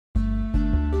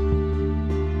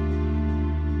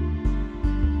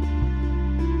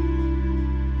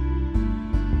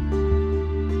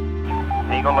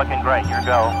Eagle looking great. Your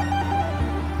go.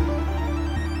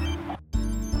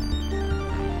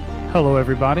 Hello,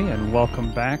 everybody, and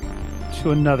welcome back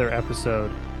to another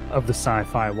episode of the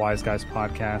Sci-Fi Wise Guys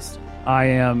podcast. I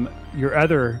am your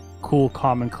other cool,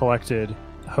 calm, and collected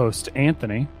host,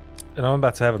 Anthony. And I'm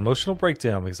about to have an emotional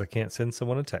breakdown because I can't send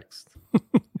someone a text.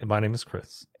 And my name is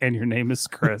Chris. And your name is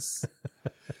Chris.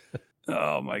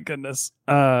 Oh, my goodness.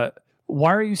 Why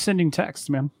are you sending texts,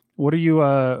 man? What are you?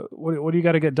 What do you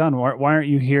got to get done? Why aren't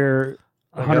you here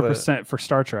 100% for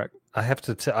Star Trek? I have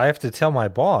to tell my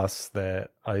boss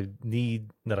that I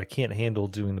can't handle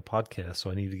doing the podcast, so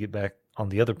I need to get back on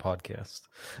the other podcast.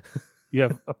 You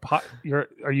have a pod.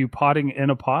 Are you podding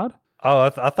in a pod? Oh,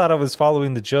 I thought I was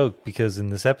following the joke because in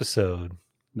this episode.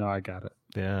 No, I got it.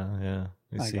 Yeah.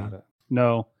 I got it.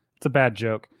 No, it's a bad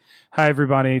joke. Hi,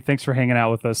 everybody. Thanks for hanging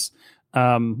out with us.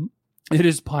 It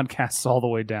is podcasts all the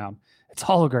way down. It's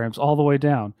holograms all the way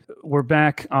down. We're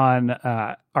back on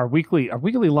our weekly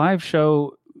live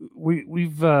show.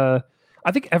 We've I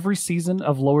think every season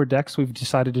of Lower Decks we've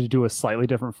decided to do a slightly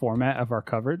different format of our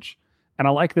coverage, and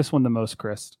I like this one the most,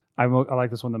 Chris. I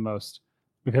like this one the most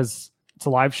because it's a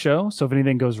live show. So if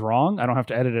anything goes wrong, I don't have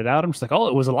to edit it out. I'm just like, oh,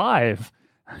 it was live.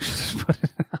 Just put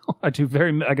it out. I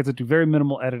get to do very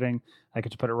minimal editing. I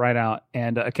get to put it right out,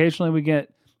 and occasionally we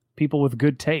get people with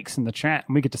good takes in the chat,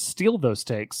 and we get to steal those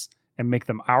takes and make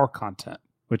them our content,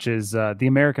 which is the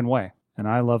American way. And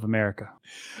I love America.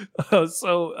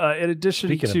 So in addition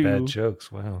Speaking to of bad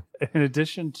jokes, wow. In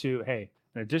addition to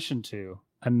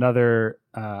another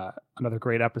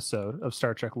great episode of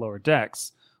Star Trek Lower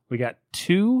Decks, we got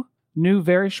two new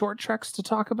very short treks to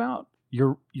talk about.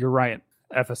 You're right,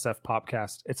 FSF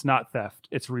Popcast. It's not theft.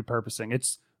 It's repurposing.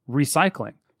 It's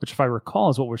recycling, which, if I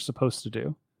recall, is what we're supposed to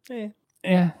do.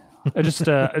 Yeah. I just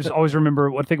always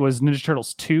remember what I think it was Ninja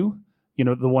Turtles 2. You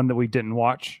know, the one that we didn't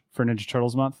watch for Ninja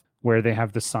Turtles month, where they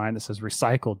have the sign that says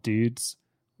 "Recycle, dudes"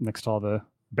 next to all the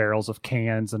barrels of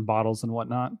cans and bottles and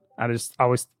whatnot. I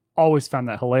always found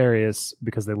that hilarious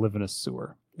because they live in a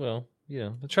sewer. Well, yeah,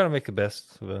 I'm trying to make the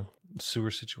best of a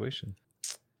sewer situation.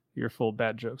 You're full of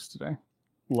bad jokes today.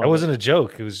 That wasn't a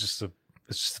joke. It was just a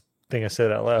thing I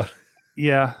said out loud.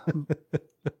 Yeah,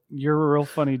 you're a real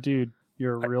funny dude.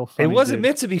 You're a real funny. It wasn't dude.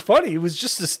 meant to be funny. It was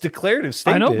just this declarative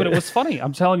statement. I know, but it was funny.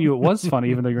 I'm telling you, it was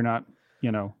funny, even though you're not,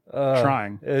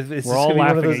 trying. We're all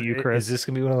laughing at you, Chris. Is this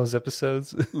going to be one of those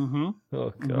episodes? Mm-hmm.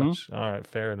 Oh, gosh. Mm-hmm. All right,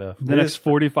 fair enough. The next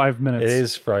 45 minutes. It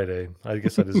is Friday. I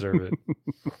guess I deserve it.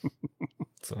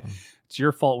 So. It's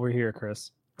your fault we're here,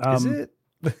 Chris. Is it?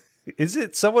 Is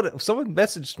it? Someone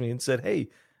messaged me and said, hey,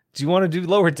 do you want to do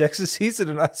Lower Decks this season?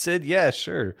 And I said, yeah,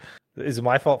 sure. Is it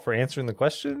my fault for answering the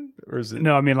question? Or is it?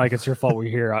 No, I mean, like, it's your fault we're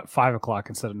here at 5 o'clock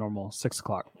instead of normal 6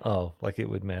 o'clock. Oh, like it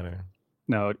would matter.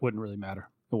 No, it wouldn't really matter.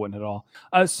 It wouldn't at all.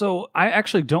 So I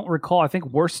actually don't recall. I think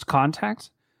Worst Contact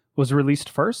was released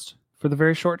first for the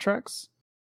very short treks.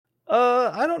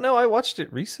 I don't know. I watched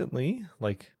it recently.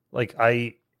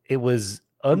 It was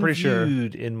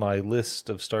unviewed in my list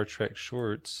of Star Trek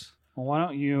shorts. Well,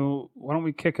 why don't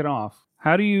we kick it off?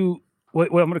 How do you... Wait,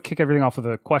 I'm going to kick everything off with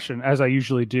a question, as I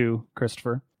usually do,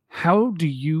 Christopher. How do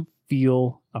you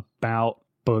feel about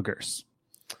boogers?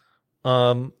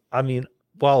 I mean,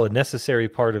 while a necessary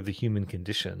part of the human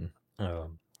condition,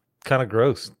 kind of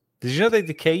gross. Did you know they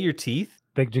decay your teeth?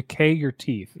 They decay your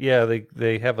teeth? Yeah,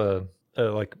 they have a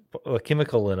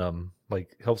chemical in them,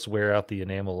 like helps wear out the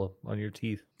enamel on your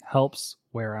teeth. Helps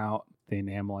wear out the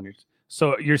enamel on your teeth.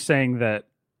 So you're saying that,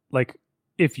 like,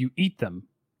 if you eat them,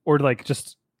 or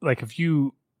if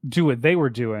you do what they were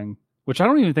doing, which I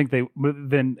don't even think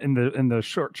then in the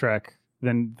short trek,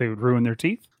 then they would ruin their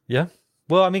teeth. Yeah.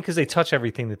 Well, I mean, because they touch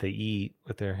everything that they eat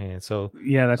with their hands. So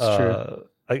yeah, that's true.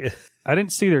 I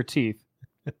didn't see their teeth.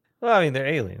 Well, I mean, they're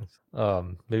aliens.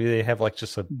 Maybe they have like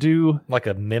just a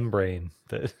membrane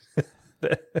that.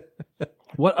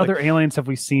 What other aliens have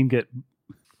we seen get?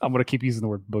 I'm going to keep using the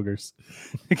word boogers.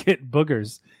 Get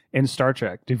boogers in Star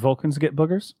Trek. Do Vulcans get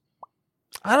boogers?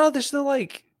 I don't know. There's no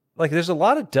there's a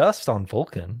lot of dust on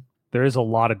Vulcan. There is a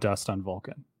lot of dust on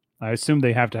Vulcan. I assume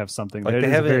they have to have something. It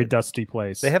is a very dusty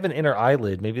place. They have an inner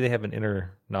eyelid. Maybe they have an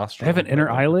inner nostril. They have an inner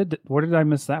eyelid? Where did I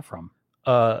miss that from?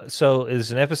 So it's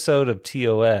an episode of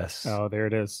TOS. Oh, there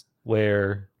it is.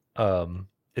 Where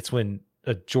it's when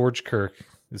George Kirk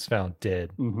is found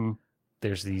dead. Mm-hmm.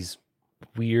 There's these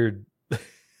weird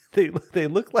they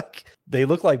look like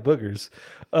boogers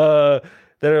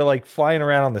that are like flying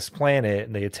around on this planet,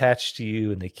 and they attach to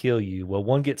you and they kill you. Well,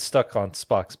 one gets stuck on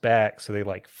Spock's back, so they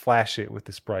like flash it with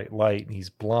this bright light, and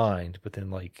he's blind. But then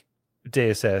like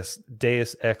Deus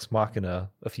Ex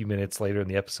Machina, a few minutes later in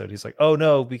the episode, he's like, oh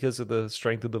no, because of the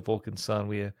strength of the Vulcan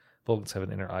sun, Vulcans have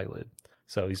an inner eyelid.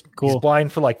 So he's Cool.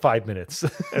 blind for like 5 minutes.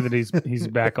 And then he's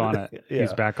back on it. Yeah.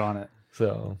 He's back on it.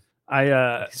 So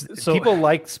So people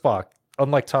like Spock,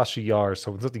 unlike Tasha Yar.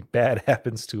 So when something bad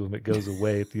happens to him, it goes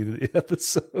away at the end of the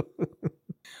episode.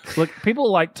 look,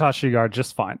 people like Tasha Yar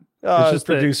just fine. It's just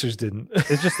producers didn't.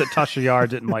 It's just that Tasha Yar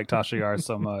didn't like Tasha Yar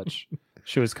so much.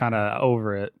 She was kind of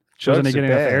over it. Drugs Wasn't he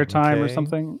getting enough bad, airtime or okay?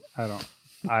 something?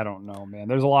 I don't know, man.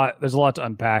 There's a lot to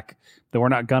unpack that we're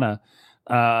not gonna.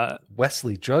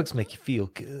 Wesley, drugs make you feel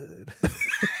good.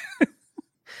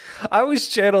 I always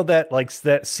channeled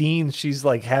that scene. She's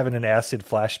like having an acid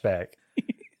flashback.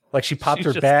 Like she popped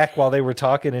her back while they were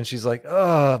talking, and she's like,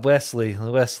 "Oh, Wesley,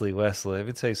 let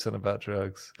me tell you something about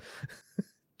drugs.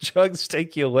 Drugs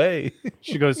take you away."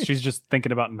 She's just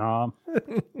thinking about Nam.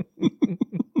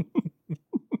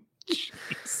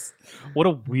 Jeez. What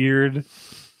a weird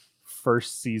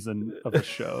first season of a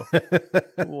show.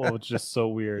 Whoa, it's just so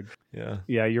weird.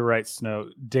 Yeah, you're right, Snow.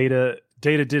 Data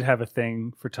did have a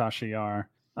thing for Tasha Yar.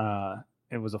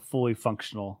 It was a fully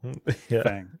functional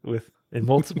thing in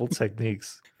multiple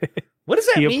techniques. What does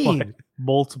that mean?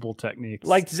 Multiple techniques.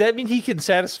 Like, does that mean he can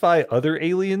satisfy other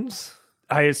aliens?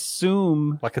 I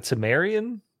assume, like a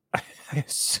Temerian? I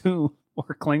assume,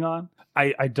 or Klingon.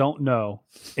 I don't know.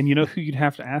 And you know who you'd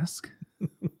have to ask?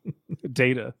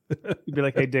 Data. You'd be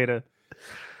like, "Hey, Data,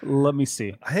 let me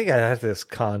see." I think I have this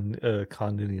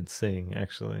Condunian Singh,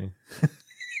 actually.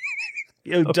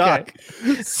 Yo, Doc.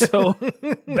 So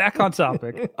back on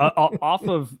topic, off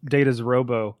of Data's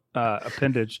Robo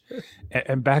appendage,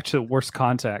 and back to Worst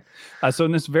Contact. So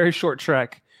in this very short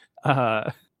trek,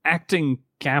 acting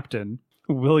captain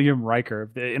William Riker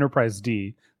of the Enterprise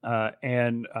D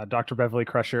and Dr. Beverly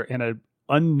Crusher and an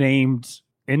unnamed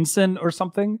ensign or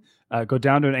something go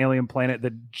down to an alien planet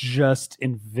that just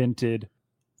invented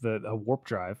the warp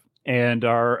drive and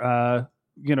are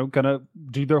gonna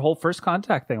do their whole first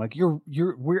contact thing. Like,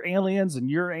 we're aliens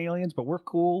and you're aliens, but we're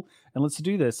cool and let's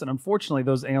do this. And unfortunately,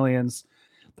 those aliens,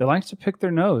 they like to pick their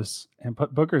nose and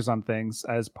put boogers on things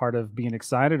as part of being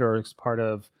excited or as part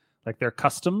of like their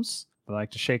customs. They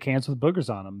like to shake hands with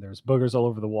boogers on them. There's boogers all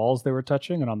over the walls they were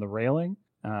touching and on the railing.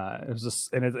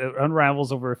 It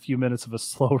unravels over a few minutes of a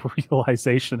slow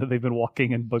realization that they've been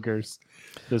walking in boogers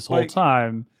this whole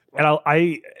time. And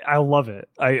I love it.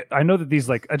 I know that these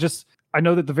I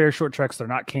know that the very short treks, they're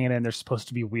not canon. They're supposed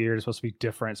to be weird. It's supposed to be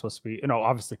different. It's supposed to be,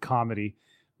 obviously comedy.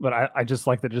 But I just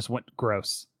like that it just went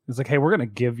gross. It's like, hey, we're going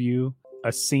to give you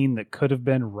a scene that could have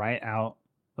been right out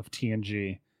of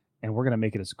TNG, and we're going to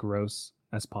make it as gross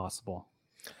as possible.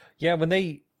 Yeah, when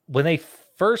they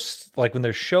first, like when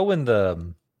they're showing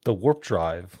the warp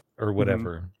drive or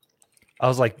whatever, I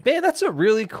was like, man, that's a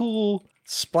really cool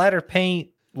splatter paint,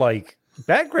 like,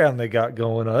 background they got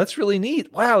going on. That's really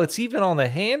neat. Wow, it's even on the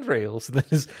handrails. And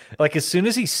then as soon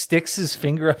as he sticks his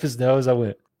finger up his nose, I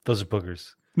went, those are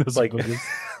boogers. Boogers.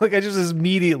 Like I just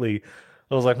immediately,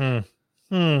 I was like,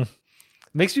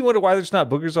 Makes me wonder why there's not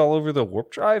boogers all over the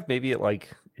warp drive. Maybe it like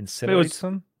incinerates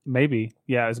them. Maybe.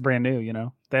 Yeah, it's brand new,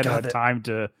 They hadn't had time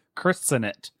to christen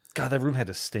it. God, that room had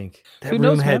to stink. That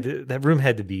room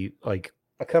had to be like,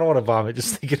 I kind of want to vomit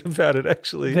just thinking about it,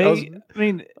 actually. I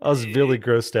was really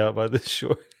grossed out by this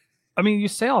short. I mean, you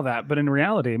say all that, but in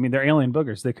reality, they're alien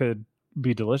boogers. They could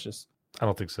be delicious. I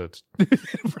don't think so.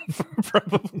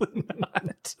 Probably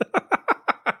not.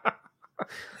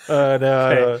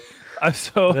 No.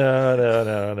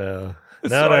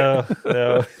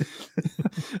 No.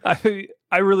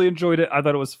 I really enjoyed it. I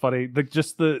thought it was funny.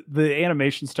 The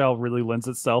animation style really lends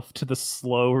itself to the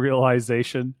slow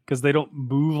realization because they don't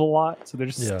move a lot, so they're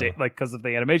just because of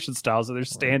the animation style, so they're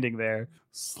standing there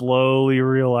slowly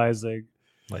realizing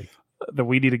like that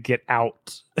we need to get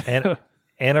out. And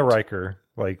Anna Riker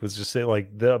was just saying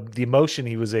the emotion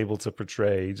he was able to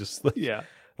portray, just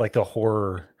like the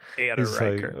horror. Anna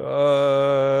Riker.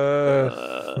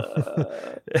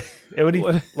 And when he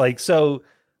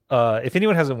if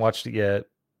anyone hasn't watched it yet,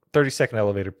 30-second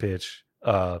elevator pitch.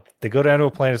 They go down to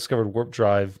a planet discovered warp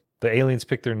drive. The aliens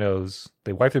pick their nose.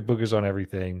 They wipe their boogers on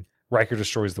everything. Riker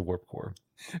destroys the warp core.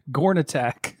 Gorn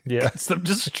attack. Yeah. Gets them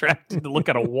distracted to look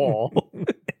at a wall.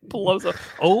 Blows up.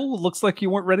 Oh, looks like you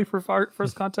weren't ready for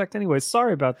first contact anyway.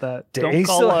 Sorry about that. He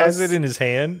still has it in his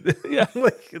hand. Yeah.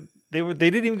 They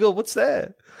didn't even go, what's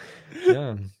that?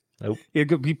 Yeah. Nope.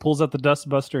 He pulls out the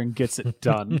dustbuster and gets it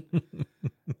done.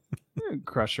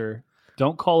 Crusher,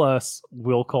 don't call us.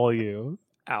 We'll call you.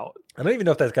 Out. I don't even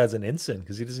know if that guy's an ensign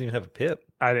because he doesn't even have a pip.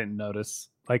 I didn't notice.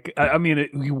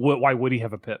 Why would he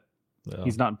have a pip? No.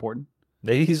 He's not important.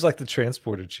 Maybe he's like the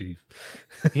transporter chief.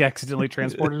 He accidentally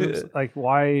transported him.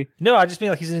 Why? No, I just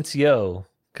mean he's an NCO,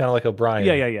 kind of like O'Brien.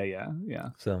 Yeah.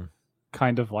 So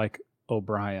kind of like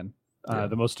O'Brien.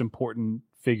 the most important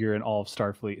figure in all of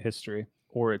Starfleet history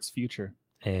or its future.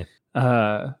 Eh.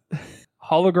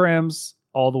 Holograms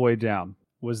all the way down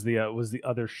was the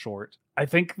other short. I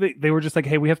think they were just like,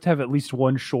 hey, we have to have at least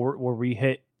one short where we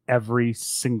hit every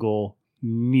single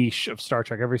niche of Star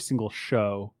Trek, every single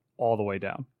show all the way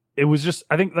down. It was just,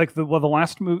 I think, like the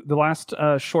last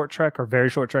short trek, or very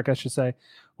short trek, I should say,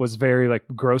 was very like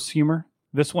gross humor.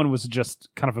 This one was just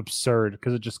kind of absurd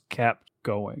because it just kept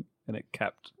going and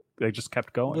they just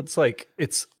kept going. It's like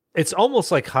it's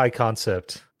almost like high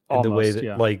concept in the way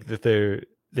that like that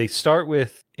they start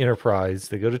with Enterprise,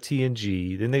 they go to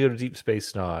TNG, then they go to Deep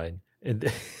Space Nine,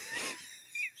 and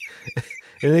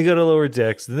and they go to Lower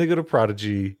Decks, then they go to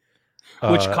Prodigy.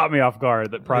 Which caught me off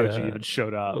guard that Prodigy even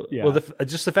showed up. Yeah. Well,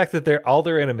 just the fact that all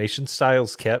their animation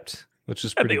styles kept, which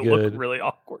is pretty they good. Look really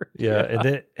awkward. Yeah,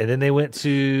 and then they went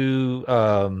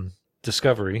to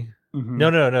Discovery. Mm-hmm.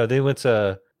 No, they went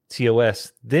to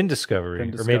TOS, then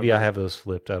Discovery, or maybe I have those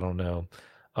flipped. I don't know.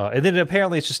 And then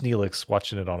apparently it's just Neelix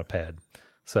watching it on a pad.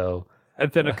 So,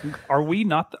 and then are we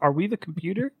the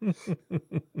computer?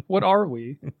 What are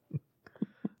we?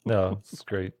 No, it's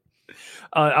great.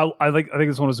 I think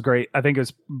this one was great. I think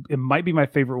it might be my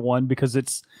favorite one because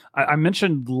I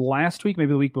mentioned last week,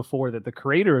 maybe the week before, that the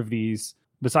creator of these,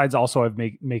 besides also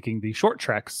making the short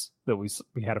treks that we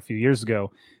had a few years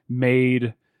ago,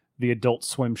 made the Adult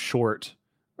Swim short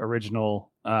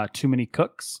original Too Many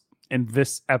Cooks. And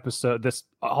this episode, this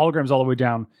Holograms All the Way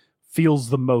Down, feels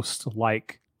the most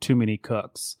like Too Many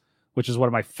Cooks, which is one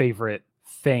of my favorite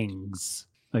things.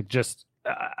 Like just.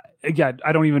 Yeah,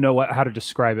 I don't even know how to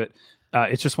describe it.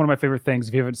 It's just one of my favorite things.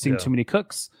 If you haven't seen Too Many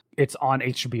Cooks, it's on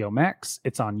HBO Max.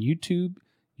 It's on YouTube.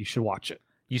 You should watch it.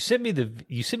 You sent me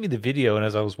the video, and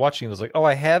as I was watching, I was like, "Oh,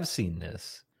 I have seen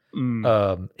this."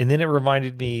 And then it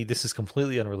reminded me. This is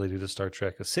completely unrelated to Star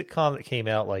Trek. A sitcom that came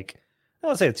out like I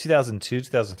want to say 2002,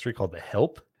 2003, called The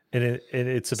Help, and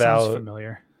it's about sounds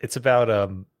familiar. It's about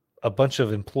a bunch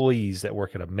of employees that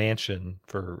work at a mansion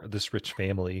for this rich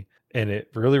family. And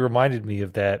it really reminded me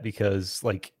of that because,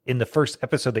 like, in the first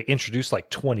episode, they introduced like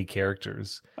 20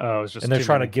 characters. Oh, it's just and they're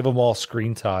trying to give them all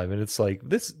screen time. And it's like,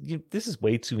 this is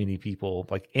way too many people.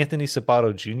 Like, Anthony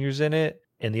Sabato Jr.'s in it.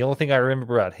 And the only thing I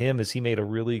remember about him is he made a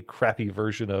really crappy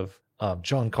version of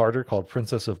John Carter called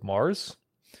Princess of Mars,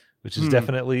 which is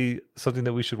definitely something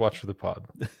that we should watch for the pod.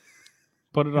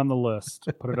 Put it on the list.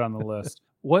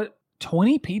 What?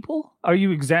 20 people? Are you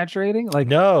exaggerating? Like,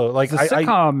 no, like the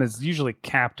sitcom is usually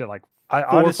capped at like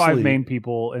 4 or 5 main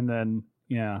people, and then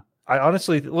I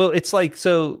honestly, well, it's like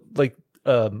like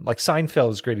Seinfeld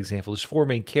is a great example. There's 4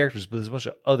 main characters, but there's a bunch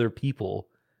of other people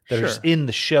that are just in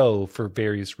the show for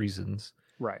various reasons.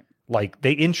 Right. Like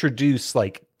they introduce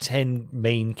like 10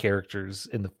 main characters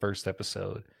in the first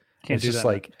episode. Can't do just that.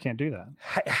 Like, can't do that.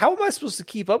 How am I supposed to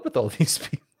keep up with all these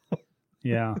people?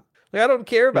 Yeah. Like I don't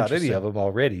care about any of them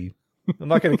already. I'm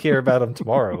not going to care about them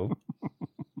tomorrow.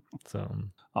 So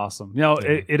awesome. You know,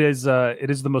 it is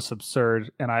the most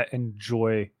absurd, and I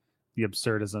enjoy the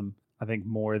absurdism. I think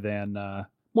more than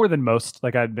most.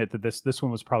 Like I admit that this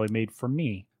one was probably made for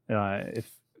me.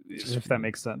 If that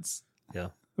makes sense. Yeah.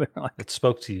 Like, it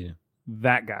spoke to you.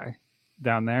 That guy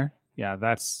down there. Yeah,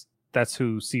 that's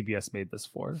who CBS made this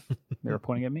for. They were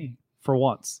pointing at me for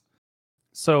once.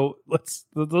 So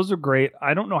those are great.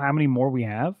 I don't know how many more we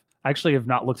have. I actually have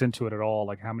not looked into it at all,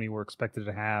 like how many we're expected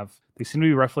to have. They seem to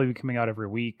be roughly coming out every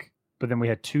week, but then we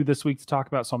had 2 this week to talk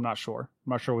about, so I'm not sure.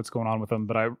 I'm not sure what's going on with them,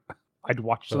 but I'd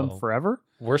watched them forever.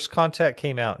 Worst Contact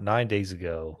came out 9 days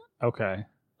ago. Okay.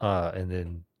 And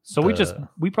then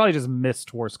we probably just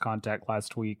missed Worst Contact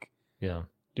last week. Yeah.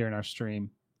 During our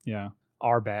stream. Yeah.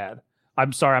 Our bad.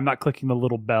 I'm sorry, I'm not clicking the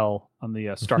little bell on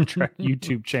the Star Trek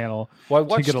YouTube channel to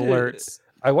get alerts.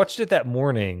 I watched it that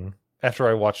morning. After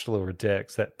I watched Lower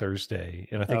Decks that Thursday,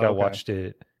 and I think I watched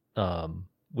it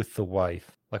with the wife.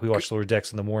 Like we watched Lower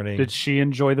Decks in the morning. Did she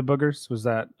enjoy the boogers? Was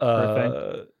that her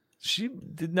thing? She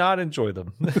did not enjoy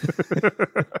them.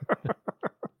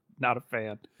 Not a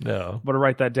fan. No. I'm gonna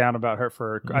write that down about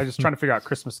her I was trying to figure out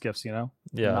Christmas gifts, you know?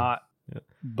 Yeah.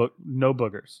 No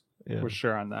boogers. Yeah. We're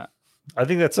sure on that. I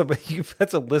think that's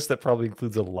a list that probably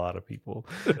includes a lot of people.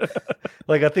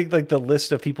 Like I think like the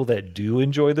list of people that do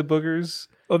enjoy the boogers.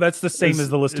 Oh, that's the same as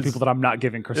the list of people that I'm not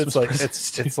giving Christmas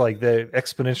presents. It's like they're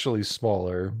exponentially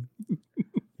smaller.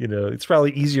 You know, it's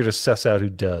probably easier to suss out who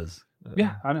does.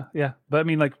 Yeah, I know. Yeah, but I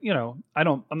mean, like, you know,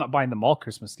 I'm not buying them all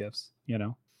Christmas gifts. You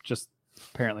know, just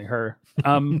apparently her.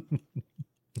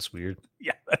 It's weird.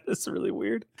 Yeah, that is really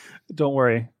weird. Don't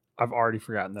worry, I've already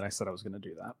forgotten that I said I was going to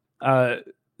do that.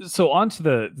 So on to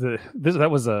that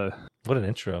was what an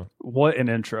intro. What an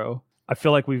intro. I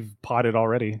feel like we've potted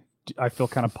already. I feel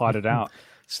kind of potted out.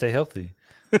 Stay healthy.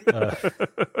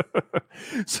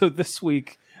 So this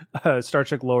week, Star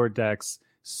Trek Lower Decks,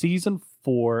 Season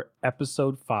 4,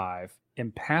 Episode 5,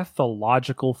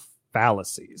 Empathological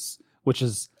Fallacies, which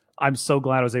is, I'm so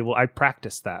glad I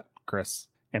practiced that, Chris.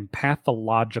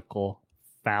 Empathological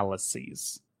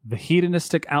Fallacies. The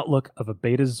hedonistic outlook of a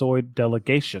Betazoid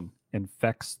delegation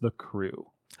infects the crew.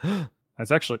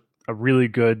 That's actually a really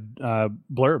good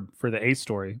blurb for the A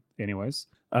story, anyways.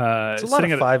 It's a lot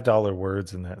of $5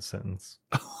 words in that sentence.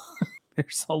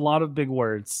 There's a lot of big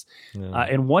words,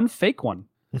 and one fake one.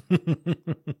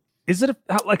 Is it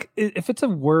if it's a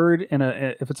word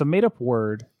if it's a made up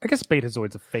word? I guess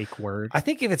Betazoid's a fake word. I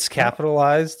think if it's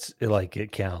capitalized,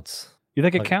 it counts. You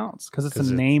think it counts because it's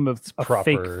a name of a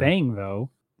fake thing, though?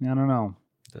 I don't know.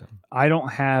 Yeah. I don't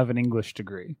have an English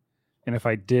degree, and if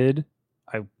I did,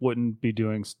 I wouldn't be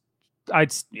doing. I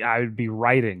would be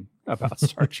writing about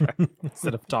Star Trek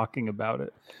instead of talking about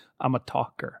it. I'm a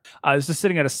talker. This is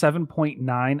sitting at a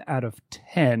 7.9 out of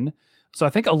 10. So I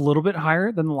think a little bit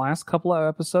higher than the last couple of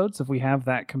episodes if we have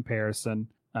that comparison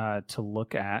to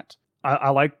look at. I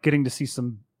like getting to see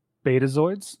some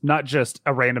Betazoids, not just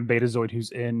a random Betazoid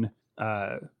who's in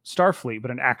Starfleet, but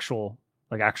an actual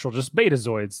just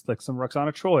Betazoids, like some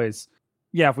Roxana Troys.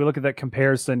 Yeah, if we look at that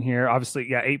comparison here, obviously,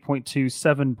 8.2,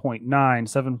 7.9,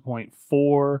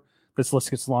 7.4. This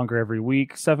list gets longer every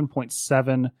week.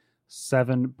 7.7,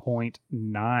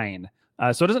 7.9.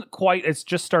 So it doesn't quite, it's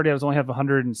just started. I only have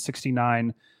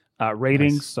 169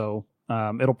 ratings. Nice. So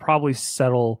it'll probably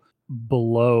settle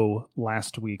below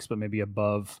last week's, but maybe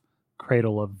above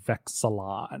Cradle of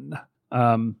Vexilon.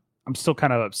 I'm still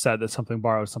kind of upset that Something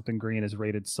Borrowed, Something Green is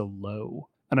rated so low.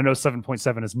 And I know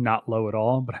 7.7 is not low at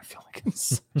all, but I feel like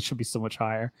it should be so much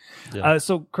higher. Yeah.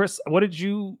 So, Chris, what did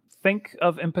you think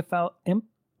of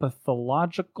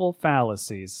empathological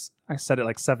fallacies? I said it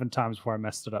like 7 times before I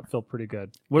messed it up. Feel pretty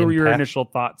good. What were your initial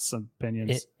thoughts and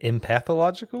opinions?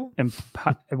 Empathological?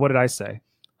 What did I say?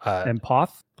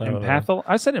 Empath?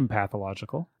 I said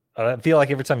empathological. I feel like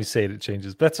every time you say it, it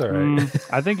changes. But that's all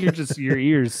right. I think you're just your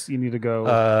ears. You need to go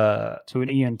to an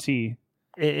ENT.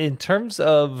 In terms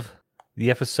of the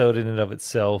episode in and of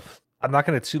itself, I'm not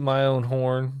going to toot my own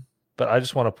horn, but I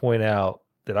just want to point out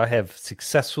that I have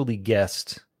successfully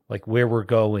guessed like where we're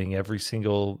going every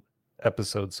single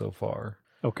episode so far.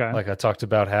 Okay. Like I talked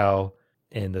about how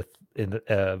in the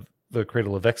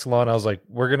Cradle of Vexilon, I was like,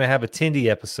 we're going to have a Tindy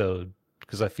episode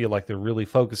because I feel like they're really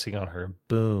focusing on her.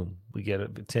 Boom, we get a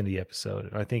Tindy episode.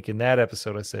 And I think in that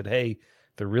episode, I said, hey,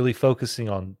 they're really focusing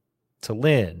on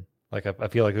T'Lyn. Like I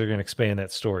feel like they're going to expand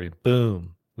that story.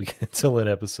 Boom, we get a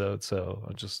T'Lyn episode. So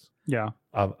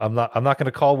I'm not going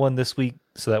to call one this week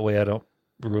so that way I don't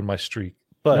ruin my streak.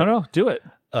 But no, do it.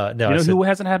 No, who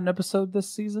hasn't had an episode this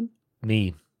season?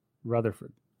 Me,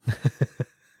 Rutherford.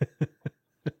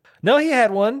 No, he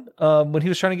had one when he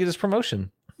was trying to get his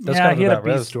promotion. That's kind of he had a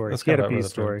B story. He had a B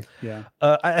story. Yeah.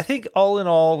 I think all in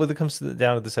all, when it comes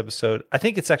down to this episode, I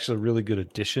think it's actually a really good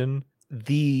addition.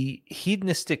 The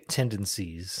hedonistic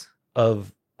tendencies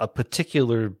of a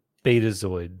particular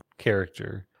Betazoid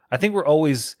character, I think we're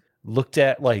always looked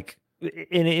at like,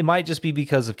 and it might just be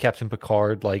because of Captain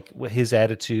Picard, like his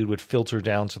attitude would filter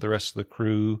down to the rest of the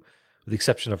crew, with the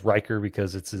exception of Riker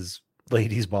because it's his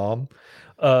lady's mom.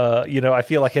 I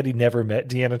feel like had he never met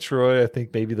Deanna Troi, I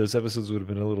think maybe those episodes would have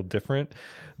been a little different.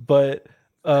 But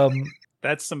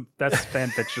that's fan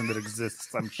fiction that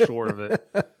exists. I'm sure of it.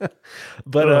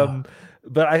 But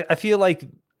I feel like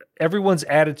everyone's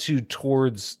attitude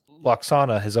towards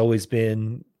Loxana has always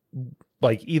been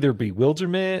like either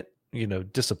bewilderment,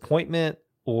 disappointment,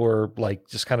 or like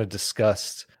just kind of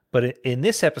disgust. But in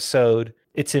this episode,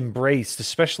 it's embraced,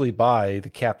 especially by the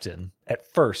captain at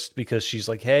first, because she's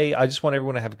like, hey, I just want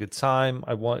everyone to have a good time.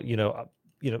 I want,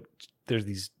 there's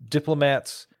these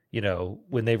diplomats,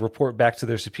 when they report back to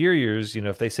their superiors,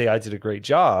 if they say I did a great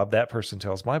job, that person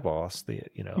tells my boss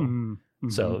that, Mm-hmm.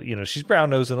 So, she's brown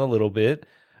nosing a little bit.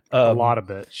 A lot of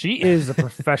it. She is a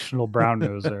professional brown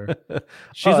noser.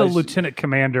 She's a lieutenant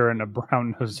commander and a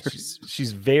brown noser.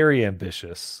 She's very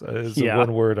ambitious. Is the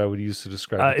one word I would use to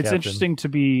describe. It's interesting to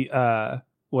be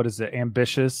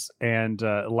ambitious and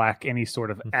lack any sort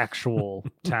of actual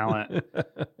talent.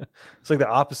 It's like the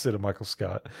opposite of Michael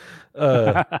Scott.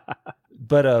 But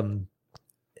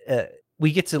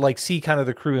we get to like see kind of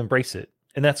the crew embrace it,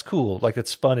 and that's cool. Like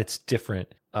it's fun. It's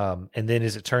different. And then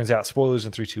as it turns out, spoilers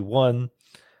in 3, 2, 1.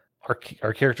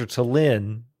 Our character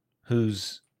T'Lyn,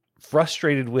 who's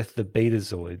frustrated with the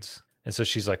Betazoids, and so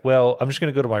she's like, well, I'm just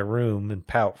going to go to my room and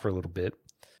pout for a little bit,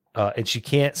 and she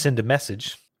can't send a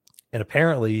message, and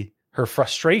apparently her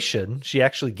frustration, she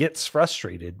actually gets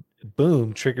frustrated,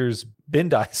 boom, triggers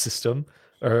Bendai system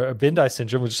or Bendai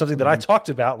syndrome, which is something that I talked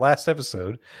about last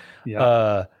episode.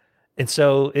 Yeah. And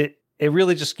so it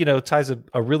really just, ties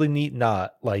a really neat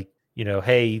knot. Like,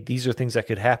 hey, these are things that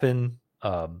could happen.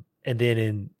 And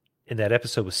then in that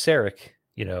episode with Sarek,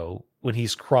 when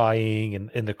he's crying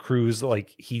and the crew's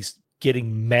like, he's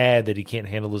getting mad that he can't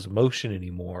handle his emotion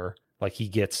anymore. Like he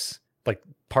gets like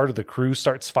part of the crew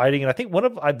starts fighting. And I think one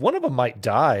of them might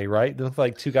die, right?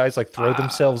 Like two guys like throw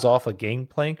themselves off a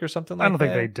gangplank or something like that. I don't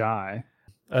think they die.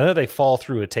 I know they fall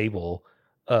through a table.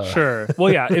 Sure.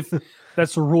 Well, yeah, if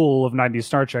that's the rule of 90s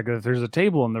Star Trek, if there's a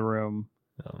table in the room,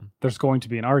 there's going to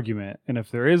be an argument. And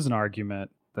if there is an argument,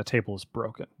 the table is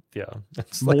broken. Yeah.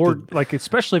 It's more like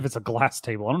especially if it's a glass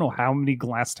table. I don't know how many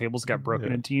glass tables got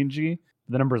broken in TNG.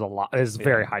 The number is a lot. It's a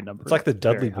very high number. It's like the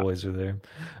Dudley boys are there.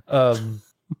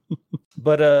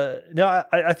 But no,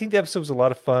 I think the episode was a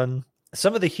lot of fun.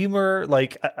 Some of the humor,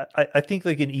 like I think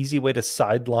like an easy way to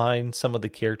sideline some of the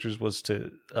characters was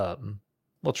to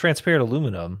transparent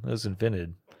aluminum. It was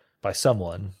invented by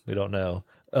someone. We don't know.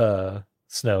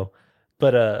 Snow.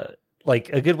 But like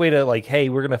a good way to like, hey,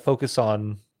 we're gonna focus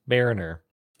on Mariner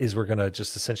is we're gonna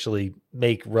just essentially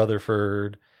make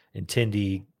Rutherford and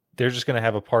Tendi, they're just gonna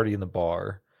have a party in the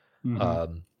bar.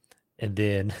 And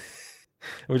then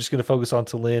we're just going to focus on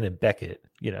T'Lyn and Beckett.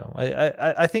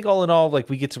 I think all in all, like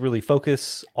we get to really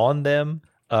focus on them.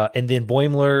 And then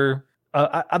Boimler,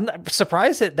 I'm not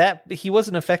surprised that he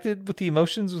wasn't affected with the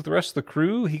emotions with the rest of the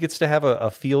crew. He gets to have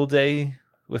a field day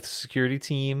with the security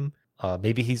team.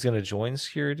 Maybe he's going to join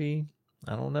security.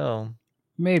 I don't know.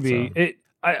 Maybe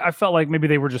I felt like maybe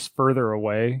they were just further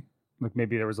away. Like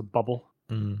maybe there was a bubble.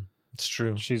 It's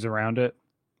true. She's around it.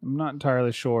 I'm not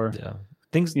entirely sure. Yeah.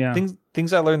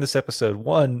 Things I learned this episode.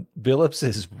 One, Billups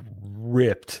is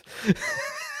ripped.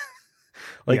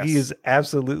 He is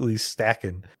absolutely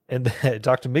stacking. And that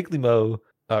Dr. Miglimo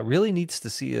really needs to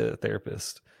see a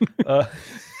therapist.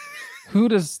 Who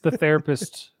does the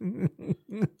therapist who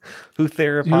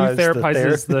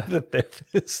therapizes the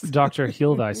therapist? Doctor,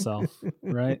 heal thyself,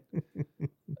 right?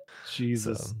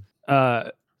 Jesus.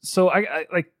 So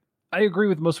I agree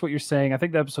with most of what you're saying. I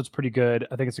think the episode's pretty good.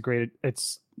 I think it's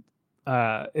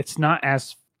not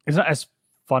as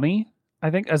funny, I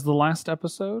think, as the last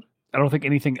episode. I don't think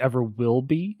anything ever will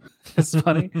be as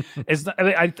funny. It's not,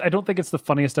 I don't think it's the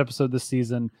funniest episode this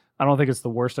season. I don't think it's the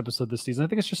worst episode this season. I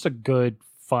think it's just a good,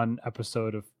 fun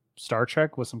episode of Star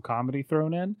Trek with some comedy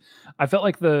thrown in. I felt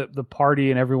like the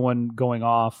party and everyone going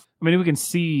off. I mean, we can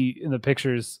see in the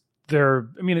pictures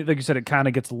like you said, it kind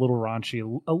of gets a little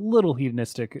raunchy, a little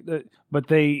hedonistic, but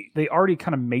they already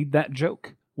kind of made that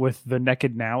joke with the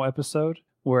Naked Now episode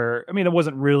where, I mean, it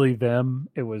wasn't really them.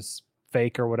 It was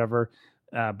fake or whatever.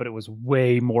 But it was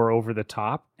way more over the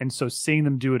top. And so seeing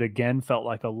them do it again felt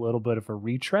like a little bit of a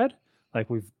retread. Like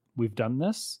we've done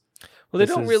this. Well, they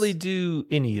don't really do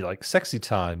any like sexy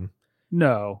time.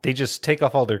 No. They just take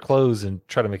off all their clothes and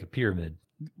try to make a pyramid.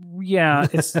 Yeah,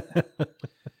 it's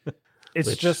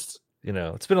just,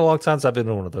 it's been a long time since I've been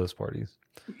to one of those parties.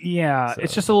 Yeah,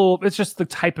 so. It's just the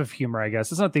type of humor, I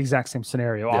guess. It's not the exact same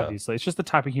scenario, obviously. It's just the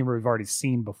type of humor we've already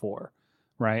seen before,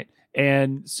 right?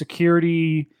 And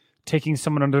security taking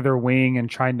someone under their wing and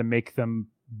trying to make them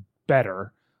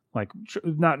better, like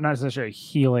not necessarily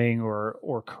healing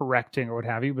or correcting or what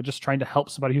have you, but just trying to help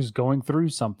somebody who's going through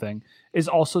something is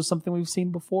also something we've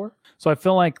seen before. So I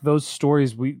feel like those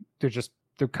stories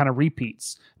they're kind of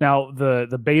repeats. Now the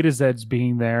Betazoids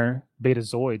being there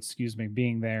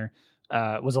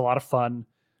was a lot of fun.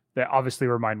 That obviously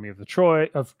remind me of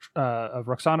of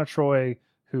Roxana Troy,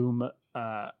 whom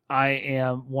I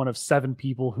am one of 7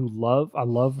 people who I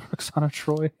love Roxana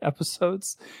Troy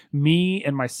episodes. Me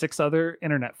and my 6 other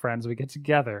internet friends, we get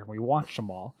together and we watch them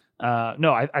all.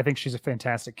 I think she's a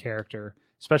fantastic character,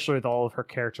 especially with all of her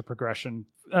character progression,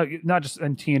 not just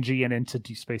in TNG and into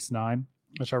Deep Space Nine,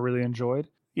 which I really enjoyed.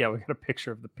 Yeah, we got a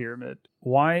picture of the pyramid.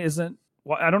 I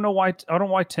don't know why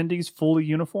Tendi's fully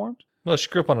uniformed. Well, she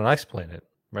grew up on an ice planet,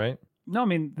 right? No, I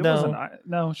mean, wasn't.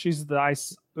 No, she's the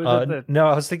ice. No,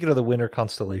 I was thinking of the Winter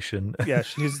Constellation. Yeah,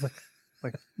 she's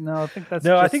like. No, I think that's.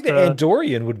 No, I think the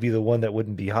Andorian would be the one that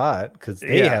wouldn't be hot because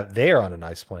they're on an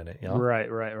ice planet. You know? Right.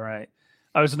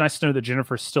 It was nice to know that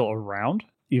Jennifer's still around,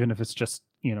 even if it's just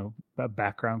a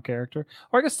background character.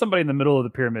 Or I guess somebody in the middle of the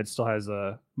pyramid still has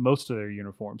most of their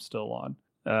uniform still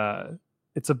on.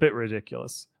 It's a bit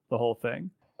ridiculous, the whole thing.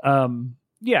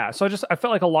 Yeah, so I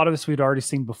felt like a lot of this we'd already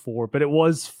seen before, but it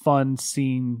was fun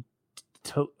seeing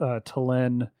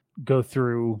T'Lyn go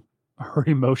through her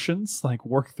emotions, like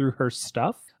work through her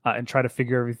stuff and try to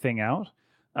figure everything out.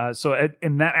 So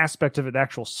in that aspect of it, the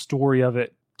actual story of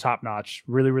it, top notch.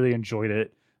 Really, really enjoyed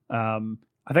it.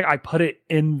 I think I put it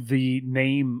in the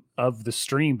name of the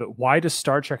stream, but why does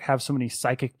Star Trek have so many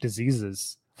psychic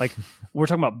diseases? Like, we're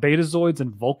talking about Betazoids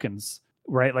and Vulcans,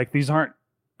 right? Like, these aren't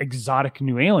exotic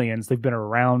new aliens. They've been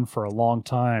around for a long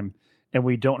time, and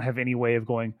we don't have any way of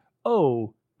going,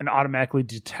 oh, and automatically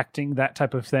detecting that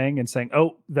type of thing and saying,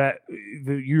 oh,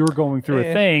 you're going through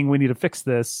a thing. We need to fix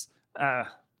this. I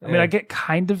mean, I get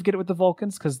it with the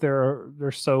Vulcans because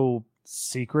they're so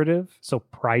secretive, so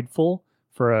prideful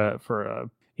for a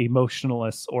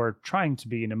emotionalist, or trying to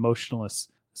be an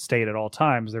emotionalist state at all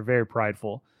times. They're very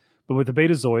prideful. But with the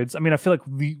Betazoids, I mean, I feel like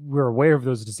we're aware of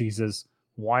those diseases.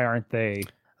 Why aren't they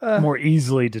more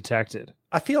easily detected?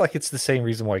 I feel like it's the same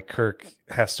reason why Kirk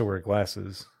has to wear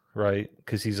glasses, right?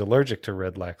 Because he's allergic to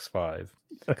Red Lax 5.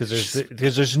 Because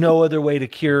there's no other way to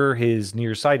cure his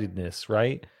nearsightedness,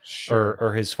 right? Sure.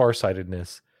 Or his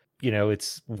farsightedness. You know,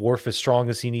 it's Worf as strong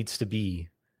as he needs to be.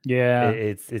 Yeah.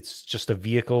 It's just a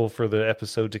vehicle for the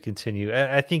episode to continue.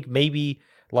 And I think maybe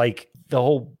like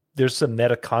there's some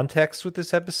meta context with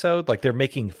this episode. Like they're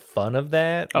making fun of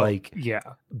that.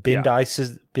 Bendai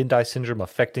syndrome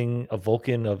affecting a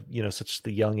Vulcan of, such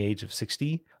the young age of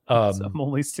 60. I'm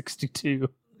only 62.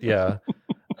 Yeah.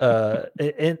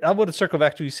 And I want to circle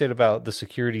back to what you said about the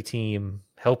security team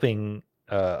helping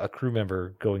a crew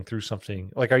member going through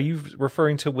something. Like, are you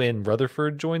referring to when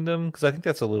Rutherford joined them? Because I think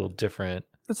that's a little different.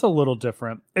 It's a little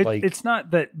different. It's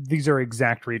not that these are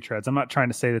exact retreads. I'm not trying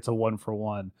to say it's a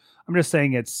 1-for-1. I'm just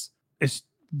saying it's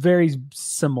very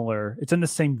similar. It's in the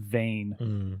same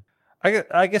vein.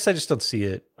 I guess I just don't see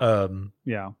it.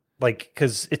 Like,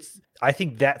 because I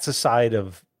think that's a side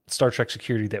of Star Trek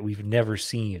security that we've never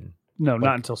seen. No,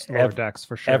 not until Lower Decks,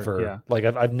 for sure. Ever. Yeah. Like,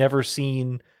 I've never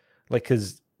seen, like,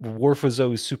 because Worf was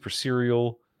always super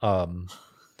serial.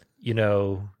 He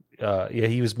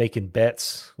was making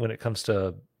bets when it comes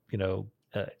to,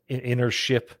 inner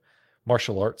ship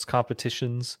martial arts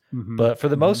competitions. But for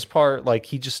the most part, like,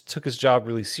 he just took his job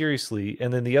really seriously.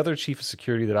 And then the other chief of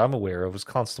security that I'm aware of was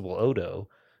Constable Odo,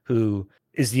 who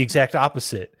is the exact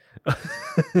opposite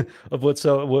of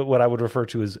what I would refer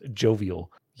to as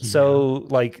jovial. So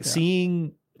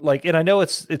seeing like, and I know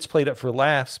it's played up for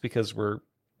laughs because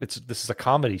this is a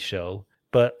comedy show,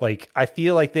 but like, I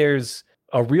feel like there's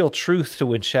a real truth to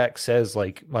when Shaq says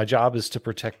like, my job is to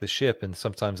protect the ship. And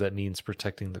sometimes that means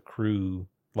protecting the crew,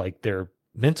 like their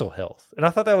mental health. And I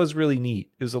thought that was really neat.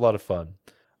 It was a lot of fun.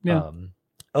 Yeah.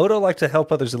 Odo liked to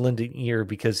help others and lend an ear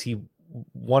because he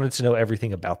wanted to know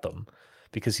everything about them,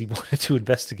 because he wanted to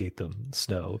investigate them.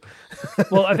 Snow.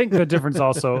 Well, I think the difference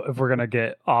also, if we're going to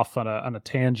get off on a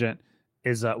tangent,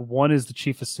 is that one is the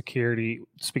chief of security,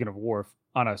 speaking of Worf,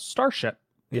 on a starship.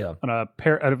 Yeah. On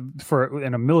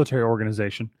in a military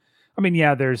organization. I mean,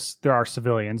 yeah, there are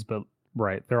civilians, but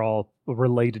right, they're all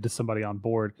related to somebody on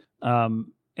board.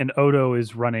 And Odo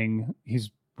is running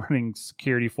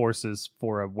security forces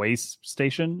for a way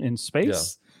station in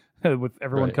space. Yeah. With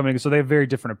everyone coming in. So they have very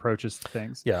different approaches to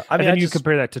things. Yeah. I mean, you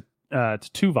compare that to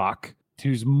Tuvok,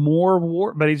 who's more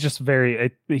war, but he's just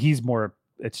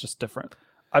it's just different.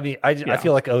 I mean, I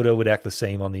feel like Odo would act the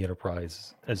same on the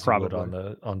Enterprise as he would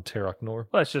on Terok Nor.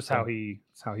 Well, that's just how he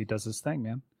does his thing,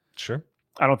 man. Sure.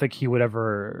 I don't think he would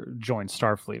ever join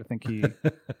Starfleet. I think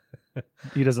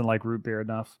he doesn't like root beer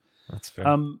enough. That's fair.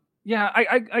 Yeah,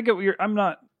 I get what I'm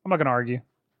not going to argue.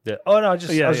 Yeah. Oh no, I was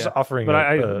just offering.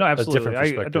 But no, absolutely, a different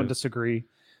perspective. I don't disagree.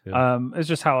 Yeah. It's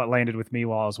just how it landed with me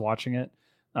while I was watching it.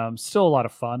 Still a lot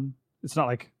of fun. It's not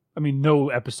like, I mean, no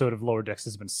episode of Lower Decks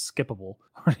has been skippable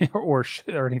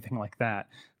or anything like that.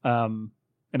 And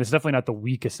it's definitely not the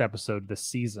weakest episode this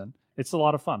season. It's a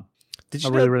lot of fun. I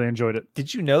really enjoyed it.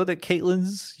 Did you know that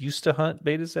Caitlin's used to hunt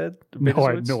Betazoids? No,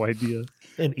 I had no idea.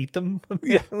 And eat them?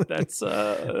 Yeah,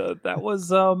 that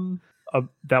was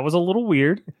a little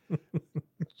weird.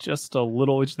 Just a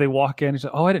little. They walk in and say,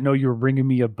 "Oh, I didn't know you were bringing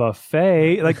me a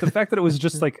buffet." Like the fact that it was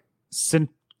just like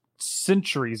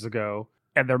centuries ago,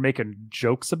 and they're making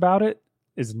jokes about it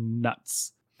is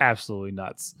nuts. Absolutely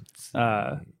nuts.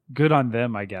 Good on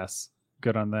them, I guess.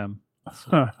 Good on them.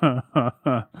 I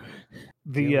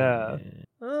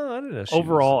don't know.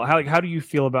 Overall, how do you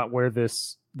feel about where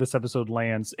this episode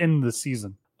lands in the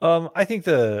season? I think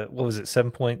what was it,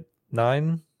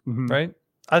 7.9, right?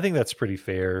 I think that's pretty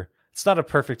fair. It's not a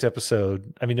perfect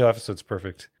episode. I mean, no episode's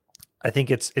perfect. I think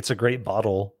it's a great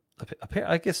bottle.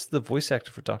 I guess the voice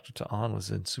actor for Dr. Ta'an was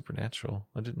in Supernatural.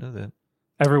 I didn't know that.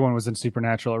 Everyone was in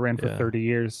Supernatural. It ran for 30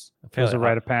 years. It was a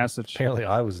rite of passage. Apparently,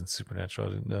 I was in Supernatural.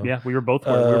 I didn't know. Yeah, we were both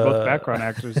background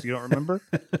actors. You don't remember?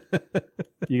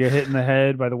 You get hit in the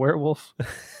head by the werewolf.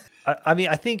 I mean,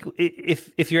 I think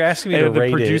if you're asking me Hey, to the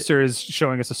rate producer is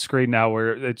showing us a screen now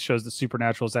where it shows that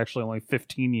Supernatural is actually only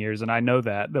 15 years, and I know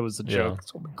that was a joke. Yeah.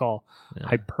 That's what we call it,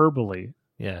 hyperbole.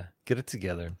 yeah, get it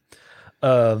together.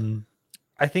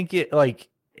 I think it like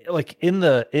in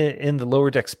the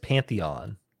Lower Decks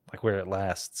pantheon, like where it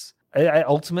lasts. I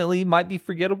ultimately might be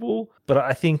forgettable, but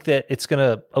I think that it's going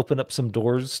to open up some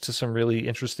doors to some really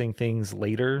interesting things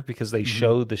later because they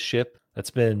show the ship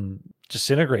that's been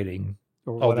disintegrating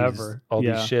Or all whatever.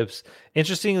 these ships.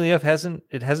 Interestingly enough,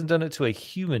 it hasn't done it to a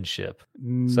human ship.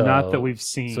 Not that we've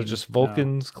seen. So just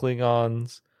Vulcans,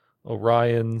 Klingons,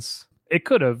 Orions. It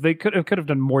could have. They could have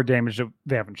done more damage that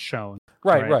they haven't shown.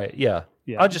 Right. Yeah.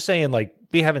 Yeah. I'm just saying, like,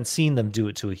 we haven't seen them do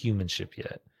it to a human ship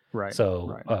yet. Right.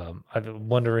 So I'm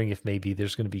wondering if maybe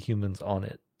there's going to be humans on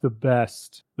it. The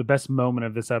best moment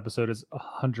of this episode is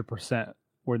 100%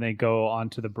 where they go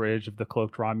onto the bridge of the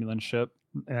cloaked Romulan ship,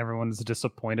 and everyone's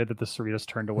disappointed that the Cerritos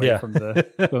turned away from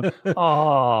the.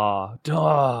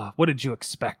 What did you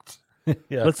expect?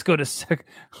 Yeah. Let's go to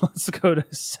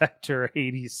sector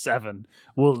 87.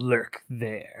 We'll lurk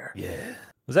there. Yeah.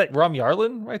 Was that Rom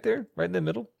Yarlin right there, right in the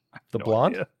middle? The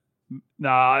blonde? Idea.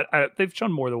 Nah, they've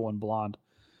shown more than one blonde.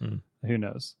 Who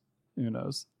knows?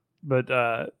 But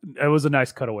it was a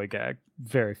nice cutaway gag.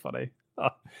 Very funny.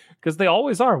 Because they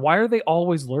always are. Why are they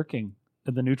always lurking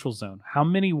in the neutral zone? How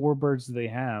many warbirds do they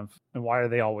have? And why are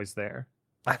they always there?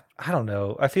 I don't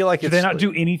know. I feel like do they not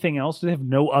do anything else? Do they have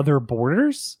no other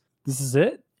borders? This is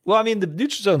it? Well, I mean, the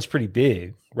neutral zone's pretty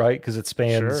big, right? Because it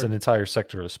spans an entire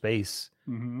sector of space.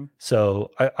 Mm-hmm. So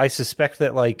I suspect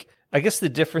that, like, I guess the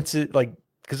difference is, like,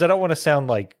 because I don't want to sound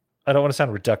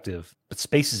reductive, but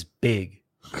space is big.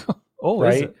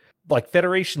 Right? Is it? Like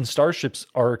Federation starships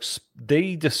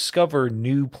they discover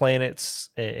new planets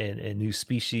and new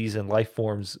species and life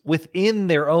forms within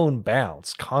their own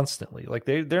bounds constantly. Like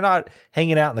they're not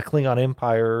hanging out in the Klingon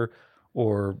Empire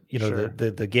or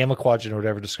the Gamma Quadrant or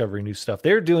whatever, discovering new stuff.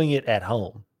 They're doing it at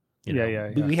home.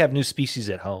 We have new species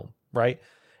at home, right?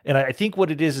 And I think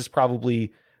what it is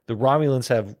probably the Romulans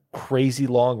have crazy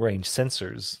long range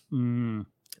sensors. I'm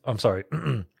sorry,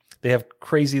 they have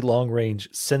crazy long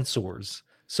range sensors.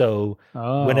 So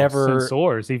whenever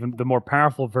sensors, even the more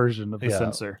powerful version of the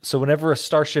sensor. So whenever a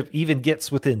starship even gets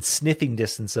within sniffing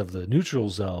distance of the neutral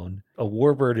zone, a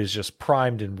warbird is just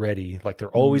primed and ready. Like they're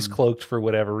always cloaked for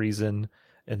whatever reason.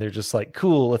 And they're just like,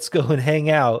 cool, let's go and hang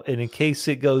out. And in case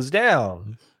it goes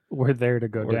down, we're there to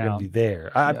go down. We're going to be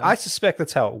there. I suspect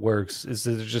that's how it works, is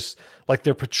that they're just like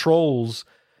their patrols,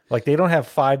 like they don't have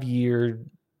 5-year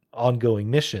ongoing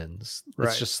missions.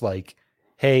 It's just like,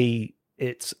 hey,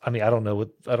 I don't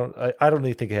know I don't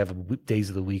even think they have days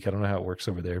of the week. I don't know how it works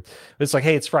over there. But it's like,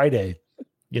 hey, it's Friday.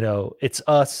 It's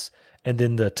us and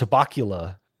then the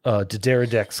Tabacula,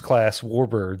 Dideridex class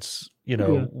warbirds.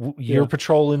 You're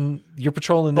patrolling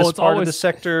this part of the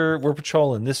sector. We're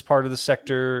patrolling this part of the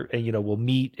sector, and we'll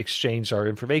meet, exchange our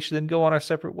information, and go on our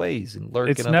separate ways and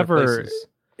lurk in other places.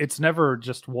 It's never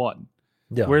just one.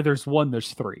 Yeah. Where there's one,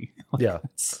 there's three.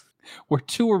 Where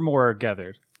two or more are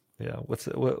gathered. Yeah, what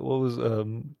was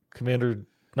Commander,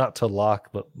 not Talak,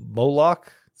 but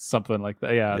Moloch? Something like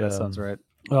that. Yeah, that sounds right.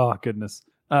 Oh, goodness.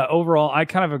 Overall, I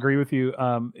kind of agree with you.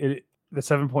 The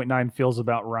 7.9 feels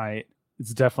about right.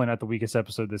 It's definitely not the weakest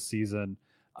episode this season.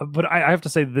 But I have to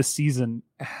say this season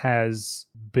has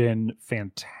been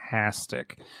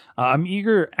fantastic. I'm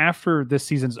eager, after this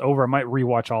season's over, I might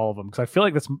rewatch all of them because I feel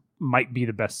like this might be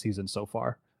the best season so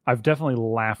far. I've definitely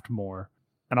laughed more.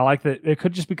 And I like that it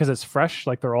could just because it's fresh,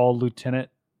 like they're all lieutenant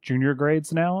junior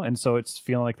grades now. And so it's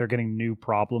feeling like they're getting new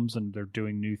problems and they're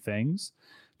doing new things.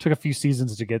 Took a few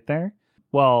seasons to get there.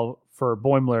 Well, for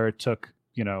Boimler, it took,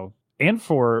 and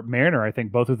for Mariner, I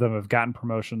think both of them have gotten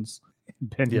promotions,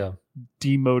 been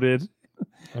demoted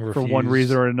for one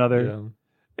reason or another.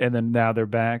 Yeah. And then now they're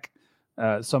back.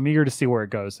 So I'm eager to see where it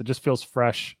goes. It just feels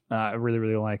fresh. I really,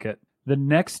 really like it. The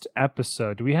next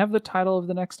episode, do we have the title of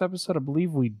the next episode? I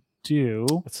believe we do.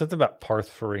 It's something about Parth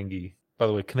Ferengi. By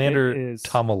the way, Commander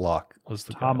Tomalak was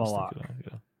the Tomalak.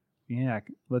 Guy. Yeah,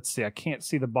 let's see. I can't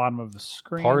see the bottom of the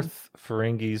screen. Parth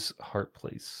Ferengi's Heart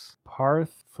Place.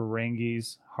 Parth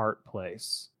Ferengi's Heart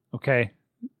Place. Okay,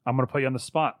 I'm going to put you on the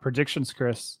spot. Predictions,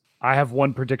 Chris. I have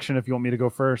one prediction if you want me to go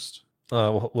first.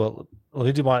 Well,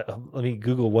 let me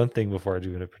Google one thing before I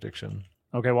do a prediction.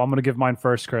 Okay, well, I'm going to give mine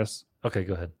first, Chris. Okay,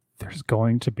 go ahead. There's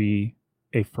going to be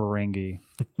a Ferengi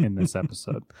in this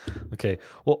episode. Okay.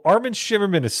 Well, Armin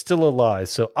Shimmerman is still alive,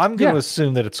 so I'm going to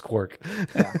assume that it's Quark.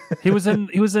 Yeah. He was in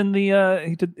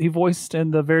he voiced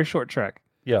in the Very Short Trek.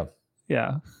 Yeah.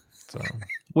 Yeah. So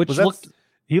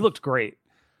he looked great.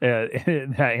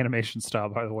 in that animation style,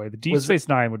 by the way. The Deep Was Space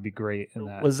Nine would be great in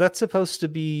that. Was that supposed to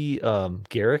be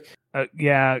Garrick?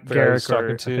 Yeah, That I was Garrick,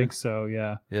 talking I to? think so.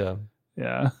 Yeah, Yeah.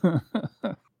 yeah,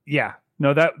 yeah.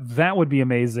 No, that would be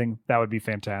amazing. That would be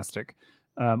fantastic.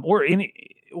 Or any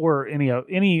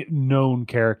known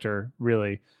character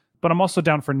really. But I'm also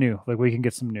down for new. Like we can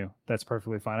get some new. That's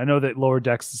perfectly fine. I know that Lower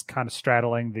Decks is kind of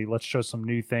straddling the let's show some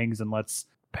new things and let's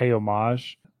pay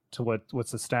homage to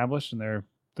what's established, and they're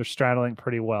straddling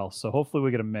pretty well. So hopefully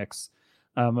we get a mix.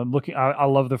 I'm looking. I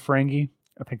love the Ferengi.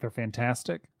 I think they're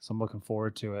fantastic. So I'm looking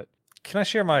forward to it. Can I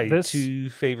share my two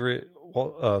favorite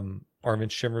Armin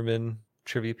Shimmerman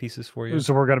trivia pieces for you?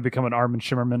 So we're going to become an Armin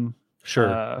Shimmerman.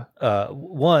 Sure.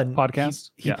 One podcast.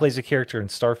 He plays a character in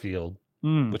Starfield,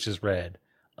 which is red.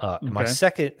 Okay. My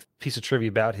second piece of trivia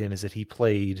about him is that he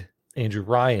played Andrew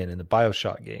Ryan in the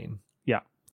BioShock game. Yeah.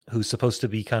 Who's supposed to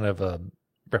be kind of a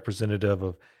representative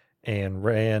of Ayn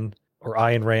Rand,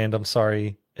 I'm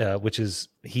sorry, which is,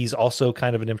 he's also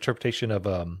kind of an interpretation of,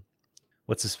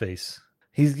 what's his face?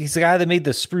 He's the guy that made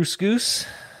the Spruce Goose.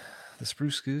 The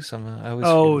Spruce Goose? I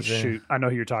always shoot. I know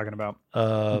who you're talking about.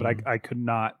 But I could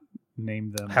not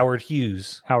name them. Howard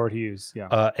Hughes,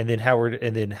 yeah. And then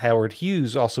Howard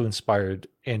Hughes also inspired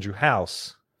Andrew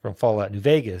House from Fallout New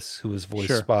Vegas, who was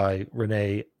voiced by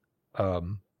Renee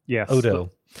Odo.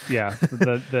 That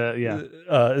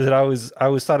I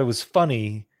always thought it was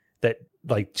funny that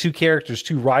like two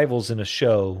rivals in a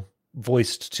show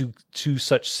voiced two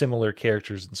such similar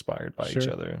characters inspired by each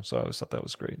other. So I always thought that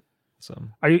was great. So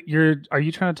are you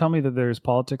trying to tell me that there's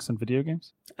politics in video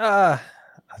games?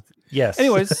 Yes.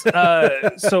 Anyways,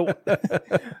 so by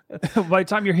the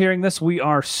time you're hearing this,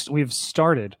 we've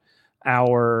started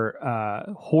our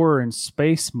horror in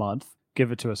space month.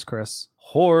 Give it to us, Chris.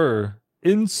 Horror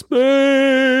in space.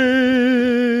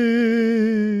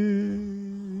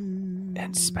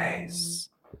 In space.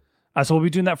 So we'll be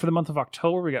doing that for the month of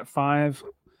October. We got 5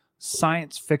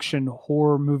 science fiction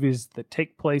horror movies that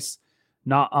take place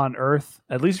not on Earth,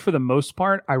 at least for the most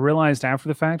part. I realized after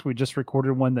the fact we just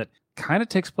recorded one that kind of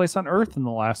takes place on Earth in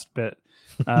the last bit.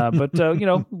 But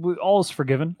all is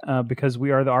forgiven because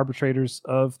we are the arbitrators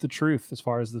of the truth as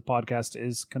far as the podcast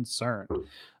is concerned.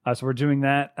 So we're doing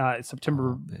that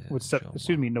November.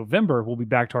 We'll be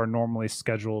back to our normally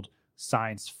scheduled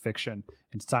science fiction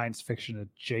and science fiction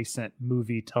adjacent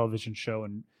movie, television show,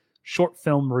 and short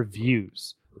film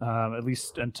reviews, at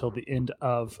least until the end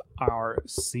of our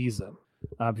season.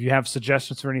 If you have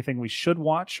suggestions for anything we should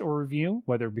watch or review,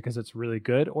 whether because it's really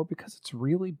good or because it's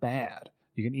really bad,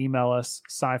 you can email us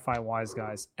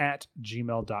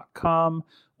sci-fi-wiseguys@gmail.com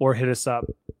or hit us up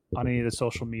on any of the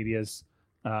social medias.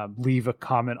 Leave a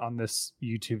comment on this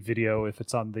YouTube video if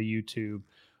it's on the YouTube.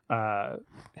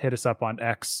 Hit us up on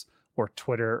X or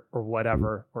Twitter or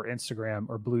whatever, or Instagram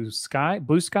or Blue Sky.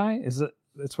 Blue Sky?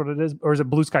 That's what it is? Or is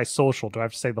it Blue Sky Social? Do I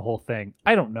have to say the whole thing?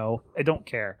 I don't know. I don't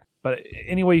care. But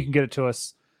anyway, you can get it to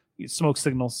us. Smoke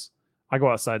signals. I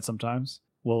go outside sometimes.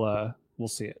 We'll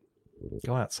see it.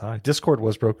 Go outside. Discord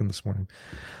was broken this morning.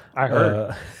 I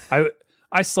heard.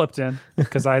 I slept in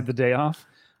because I had the day off.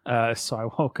 So I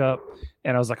woke up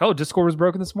and I was like, "Oh, Discord was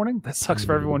broken this morning. That sucks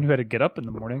for everyone who had to get up in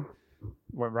the morning."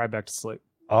 Went right back to sleep.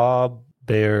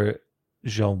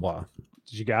 Aubergenois.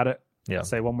 Did you got it? Yeah.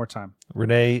 Say it one more time.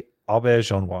 Renee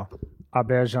Aubergenois.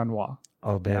 Aubergenois.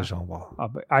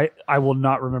 Aubergenois. I will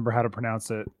not remember how to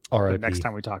pronounce it the next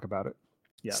time we talk about it.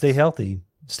 Yes. Stay healthy,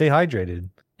 stay hydrated,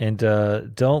 and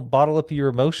don't bottle up your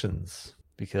emotions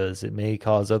because it may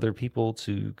cause other people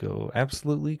to go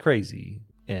absolutely crazy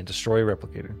and destroy a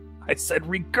replicator. I said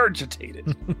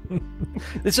regurgitated.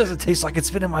 This doesn't taste like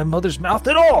it's been in my mother's mouth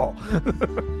at all.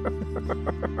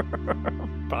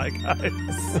 Bye,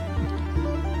 guys.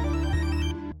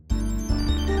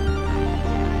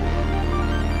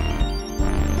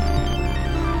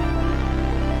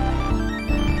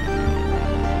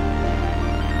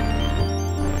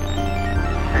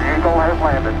 Has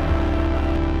landed.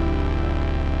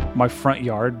 My front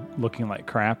yard looking like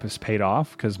crap is paid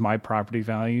off because my property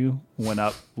value went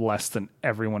up less than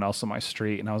everyone else on my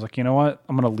street. And I was like, you know what?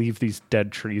 I'm going to leave these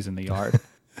dead trees in the yard.